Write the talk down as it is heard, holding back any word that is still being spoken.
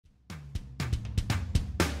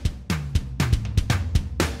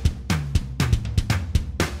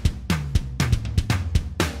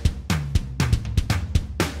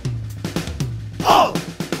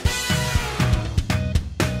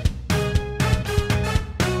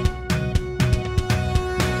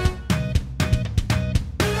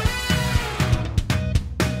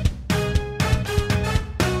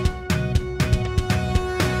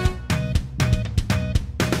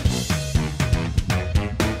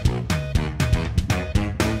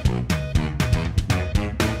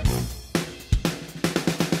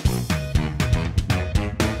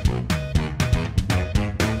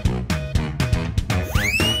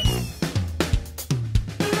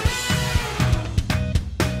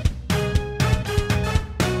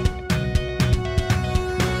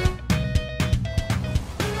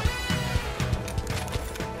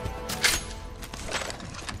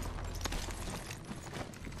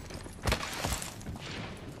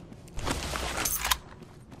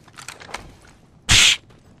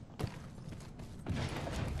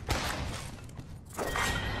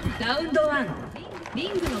ラウンド1、リ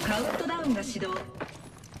ングのカウントダウンが始動。ピー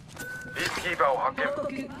スキーパーを発見。報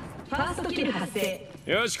告、ファーストキル発生。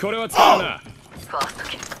よし、これは使うな。ファースト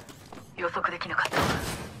キル予測できなかっ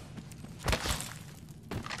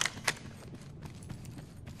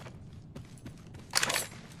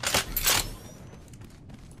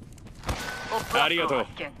た。ありがとう。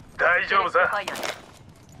大丈夫さ。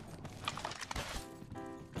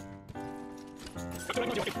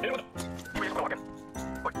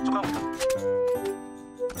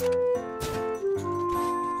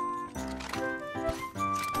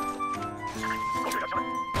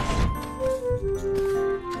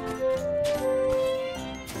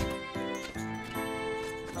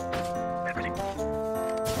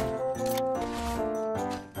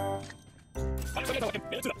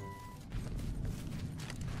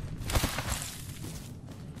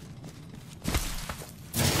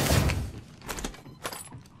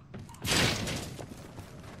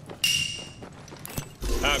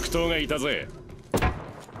悪党がいたぜ。聞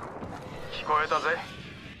こえたぜ。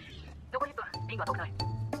残り1分、リングは遠くない。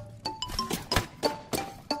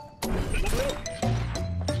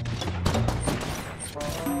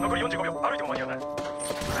残り45秒、歩いても間に合わない。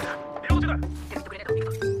リロード中だ。デビットグレネードを見る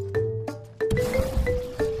か。シ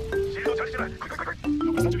ールドをチャージしてない。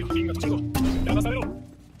残り30秒、リングが閉じろ。流されろ。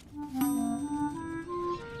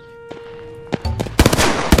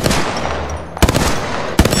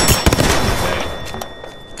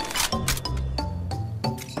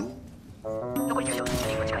残り9秒、リ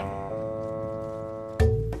ング近い。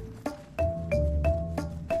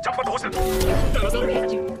ジャンプパッド落ちてる。流されろ。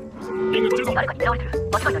リング閉じるぞ。誰かに狙われてる。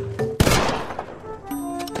間違いない。撃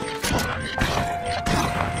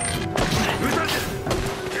たれてる。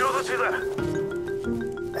リロード中だ。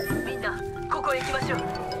みんなここへ行きましょう。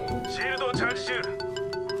シールドをチャージ中。リ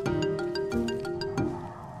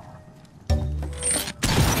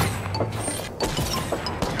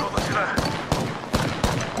ロード中だ。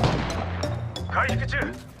回復中。く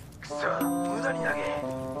そ、無駄に投げ。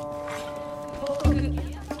報告、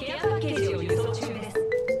ケアパッケージを輸送中です。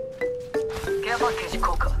ケアパッケージ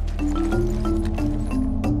効果。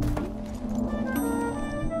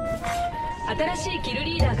新しいキル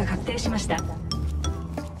リーダーが確定しました。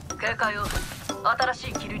警戒を。新し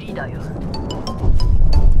いキルリーダーよ。シ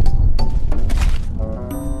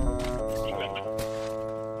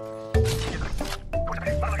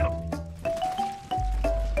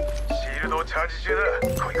ールドをチャージ中だ。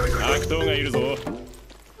来い来い来い。悪党がいるぞ。悪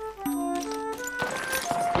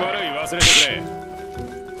い、忘れてくれ。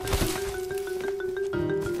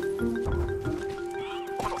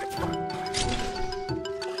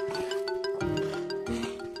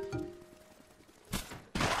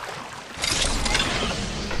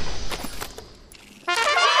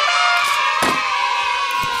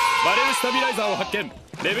バレルスタビライザーを発見。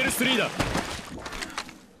レベル3だ。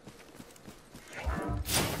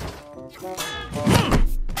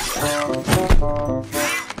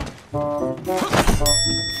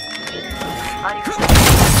ありがと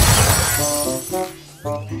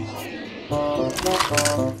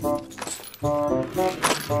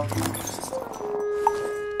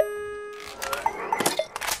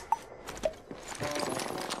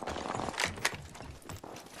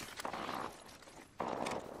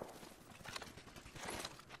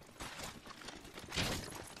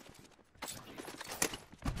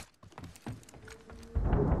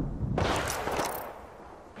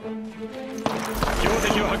標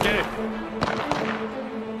的を発見。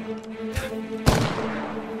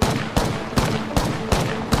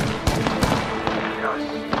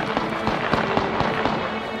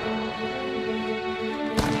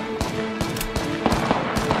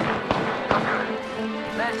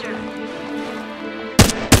練習。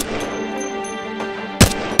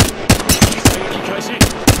射撃開始。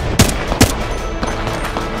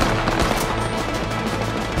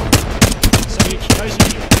射撃開始。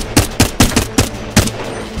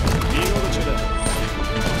リロード中だ。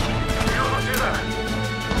リロード中だ。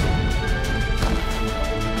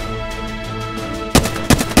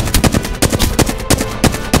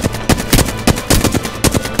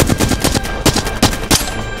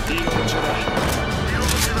リロード中だ。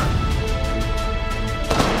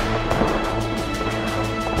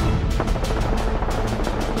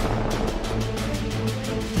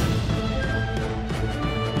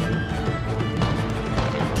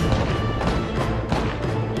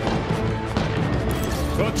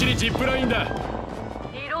こっちにジップラインだ。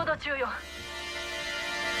リロード中よ。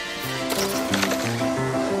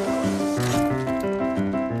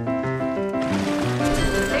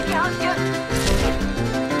敵発見。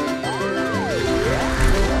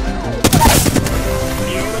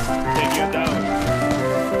リロード。敵がダウン。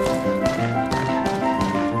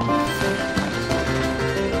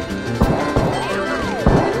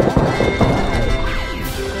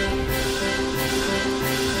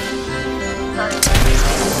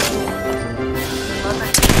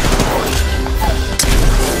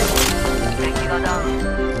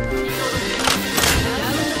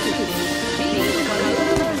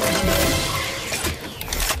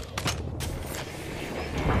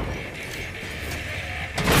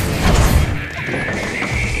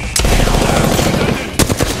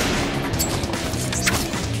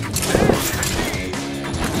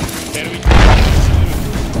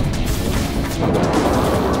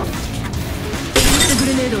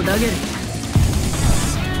投げる。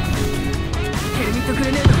ヘルミットグ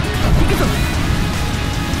レネード、行くぞ。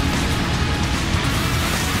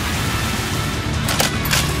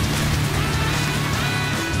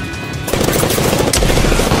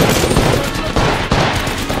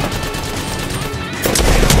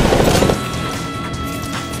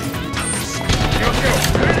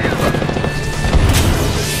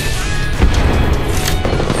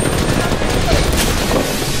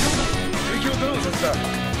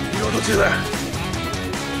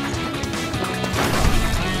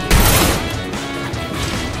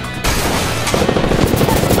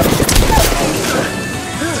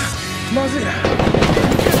まずいな。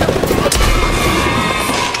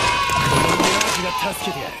助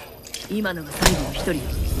けてやる。今のが最後の一人。自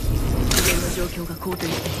分の状況が好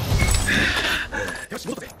転している。よし、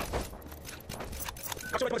戻って。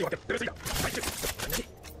場所は今まで分かってる。レベル3だ。最終。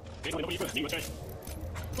ゲーム残り1分、リングは近い。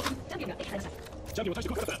チャンピオンが敵されました。チャンピオンを退治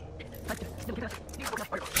効果だった。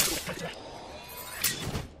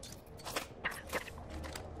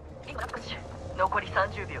残り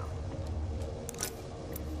30秒。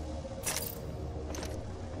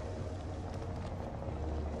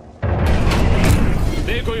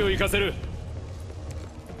デコイを行かせる。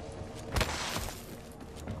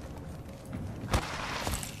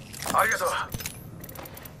ありがとう。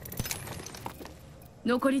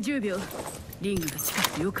残り10秒。リングが近く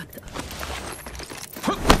てよかった。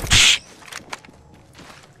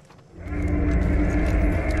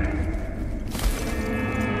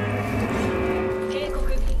警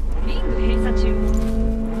告、リング閉鎖中。リ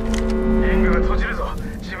ングが閉じるぞ。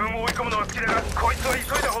自分を追い込むのは好きだが、こいつは急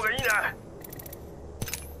いだ方がいいな。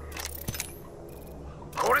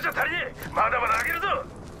これじゃ足りねえ。まだまだ上げるぞ。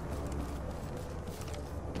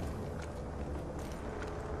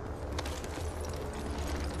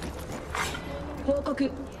報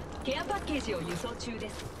告、ケアパッケージを輸送中で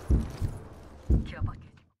す。ケアパッケージ。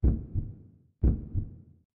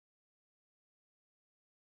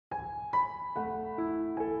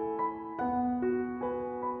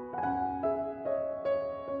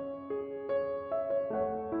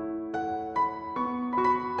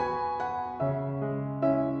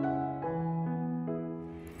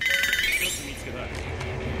見つけた。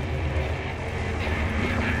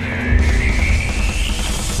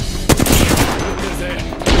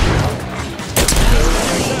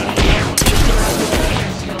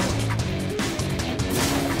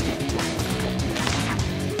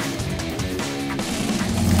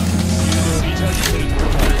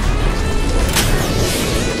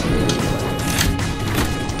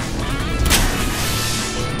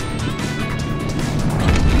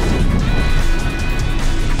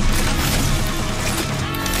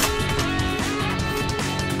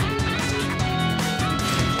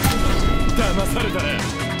騙されたね。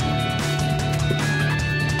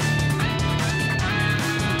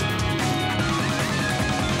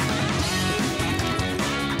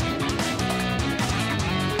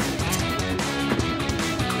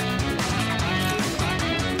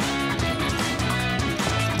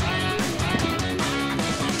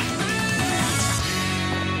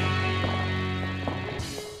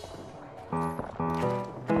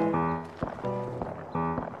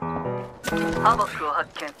ハボックを発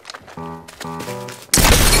見。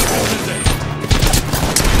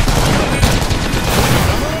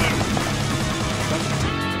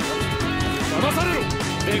騙されろ。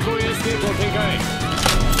デコイエスケープを展開。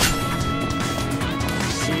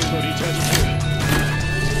シールドリチャージ中。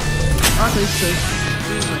あと1分。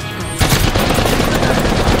リングは近い。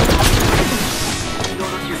リロー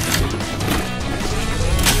ド中。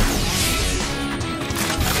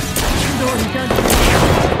シールドをリチャージ。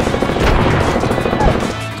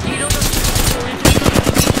リロード中。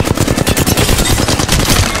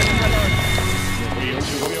残り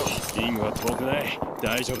45秒。リングは遠くない。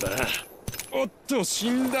大丈夫だな。おっと、死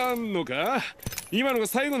んだのか。今のが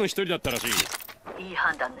最後の一人だったらしい。いい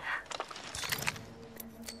判断ね。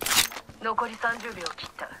残り30秒切っ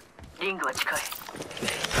た。リングは近い。フ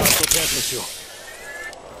ァースト手当てをしよう。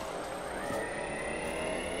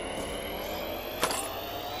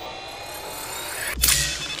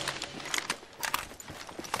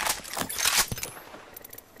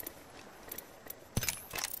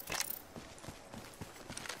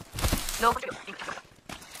残りリング。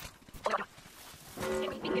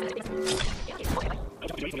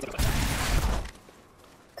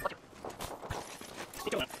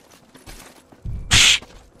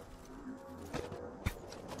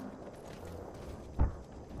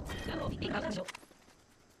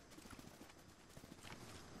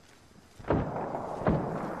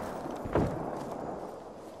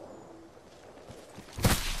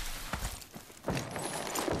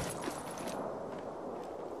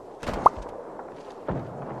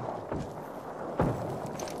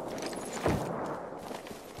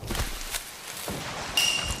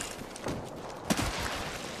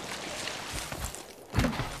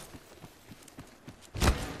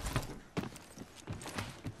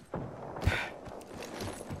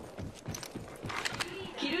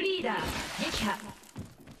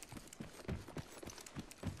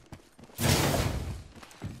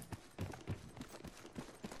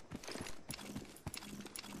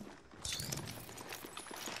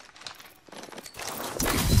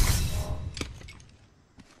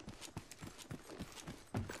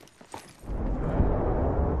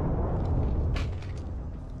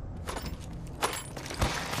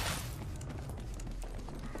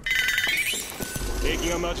敵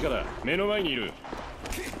が間近だ。目の前にいる。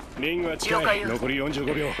リングは近い。残り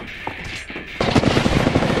45秒。見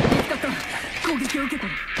つかった。攻撃を受けて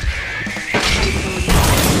る。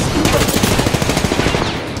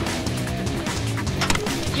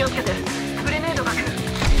気をつけて。グレネードが来る。リ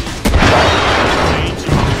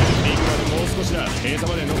ングまでもう少しだ。閉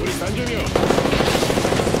鎖まで残り30秒。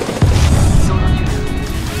操作中。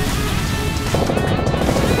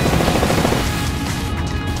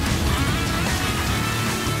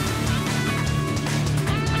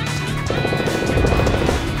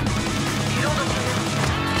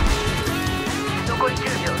残り10秒。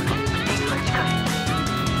リングは近い。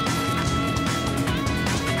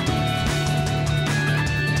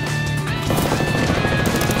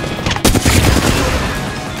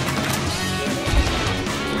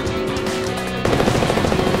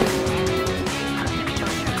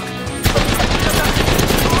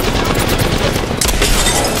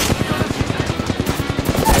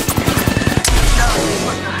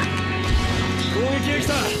攻撃が来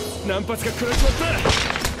た。何発か食らっちまった。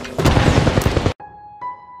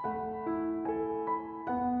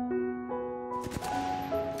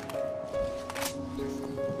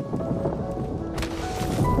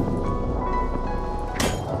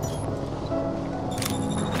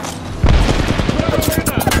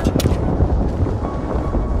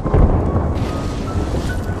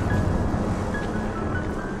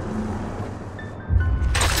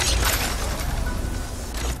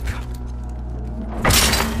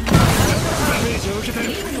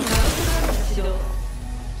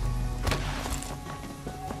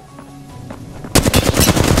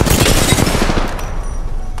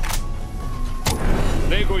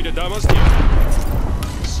レコイで騙してやる。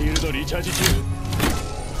シールドリチャージ中。デ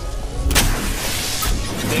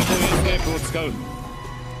コエスケープを使う。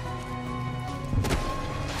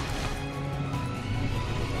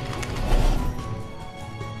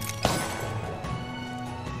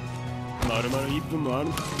丸々1分もある。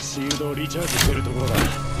シールドをリチャージしてるところだ。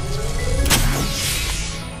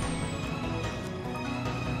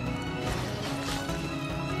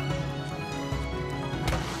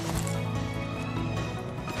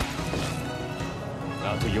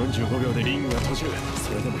あと45秒でリングが閉じる。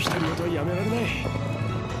それでも独り言はやめられない。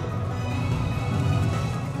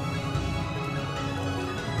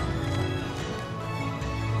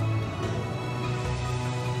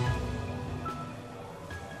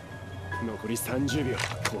残り30秒。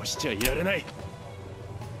こうしちゃいられない。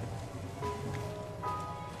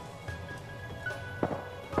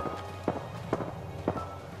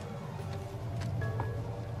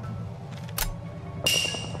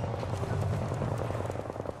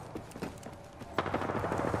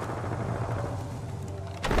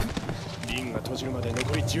リングが閉じるまで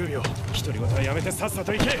残り10秒。独り言はやめてさっさ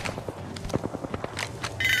と行け。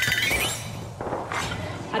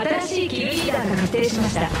新しいキルリーダーが確定しま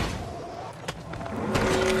した。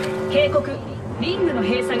警告、リングの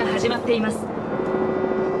閉鎖が始まっています。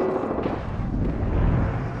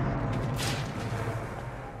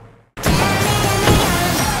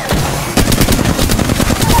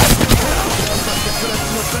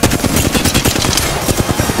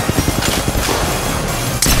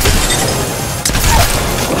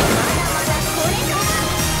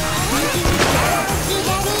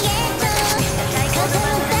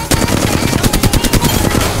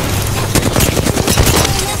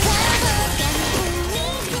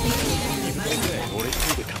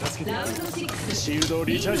シールドを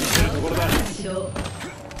リチャージしてるところだ。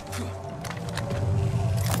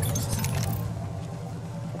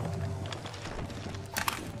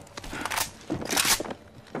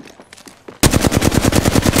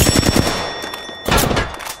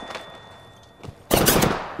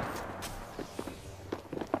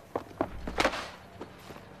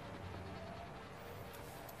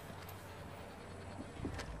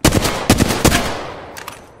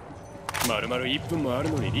丸々1分もあ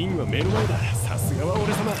るのにリングは目の前だ。さすがは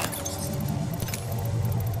俺様。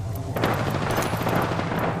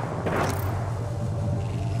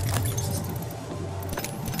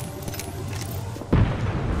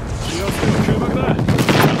気をつけて空爆だ。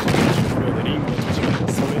10秒でリングを閉じる。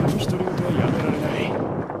それでも独り言はやめられない。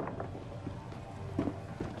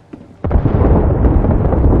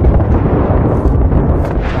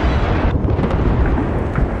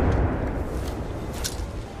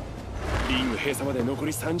リング閉鎖まで残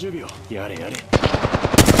り30秒。やれやれ。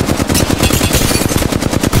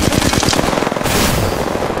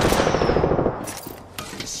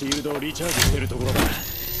シールドをリチャージしてるところだ。ここまで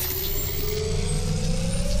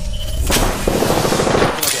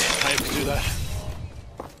回復中だ。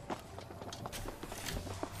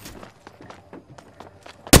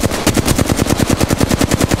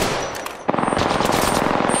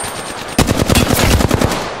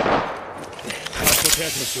手当てを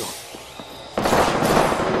しよう。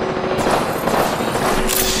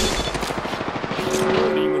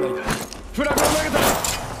リング内だ。フラグを投げた。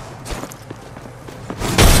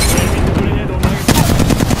トレネードを投げた。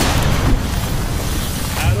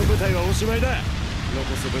あの部隊はおしまいだ。残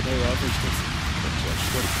す部隊はあと一つ。こっちは一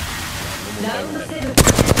人。ラウンドセブン。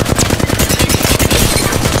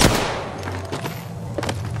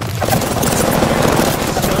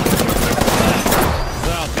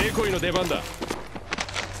さあデコイの出番だ。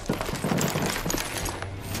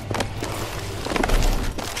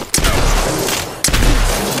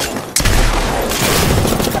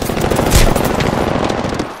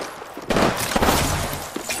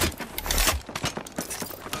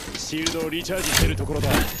シールドをリチャージしてるところだ。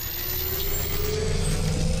パ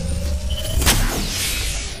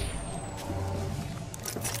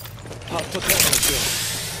ッと手当てをしよ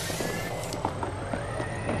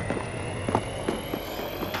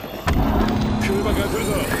う。空爆が来る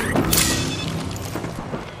ぞ。